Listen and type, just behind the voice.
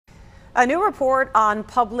A new report on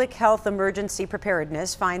public health emergency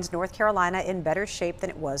preparedness finds North Carolina in better shape than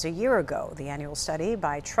it was a year ago. The annual study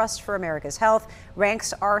by Trust for America's Health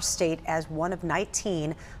ranks our state as one of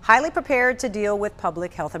 19 highly prepared to deal with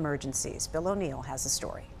public health emergencies. Bill O'Neill has the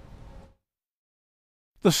story.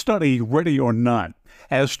 The study, Ready or Not,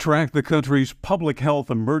 has tracked the country's public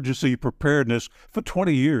health emergency preparedness for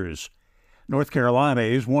 20 years. North Carolina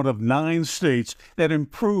is one of 9 states that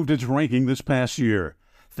improved its ranking this past year,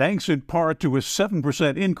 thanks in part to a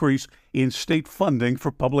 7% increase in state funding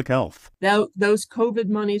for public health. Now, those COVID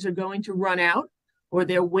monies are going to run out, or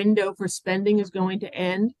their window for spending is going to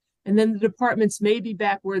end, and then the departments may be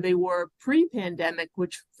back where they were pre-pandemic,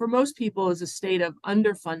 which for most people is a state of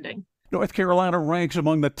underfunding. North Carolina ranks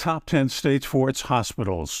among the top 10 states for its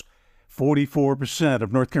hospitals. 44%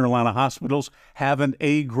 of North Carolina hospitals have an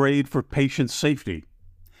A grade for patient safety.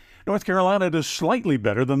 North Carolina does slightly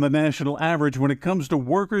better than the national average when it comes to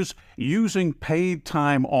workers using paid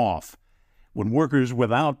time off. When workers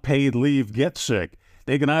without paid leave get sick,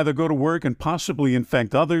 they can either go to work and possibly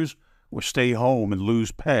infect others or stay home and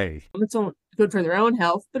lose pay. It's only good for their own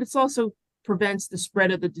health, but it also prevents the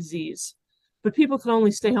spread of the disease. But people can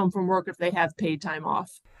only stay home from work if they have paid time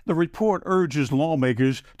off. The report urges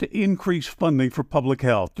lawmakers to increase funding for public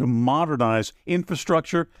health, to modernize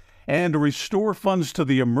infrastructure, and to restore funds to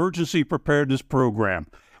the Emergency Preparedness Program,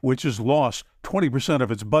 which has lost 20%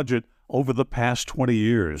 of its budget over the past 20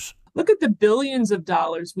 years. Look at the billions of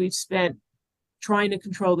dollars we've spent trying to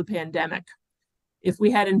control the pandemic. If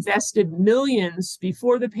we had invested millions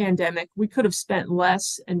before the pandemic, we could have spent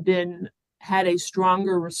less and had a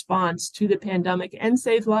stronger response to the pandemic and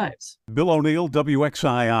saved lives. Bill O'Neill,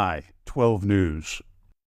 WXII 12 News.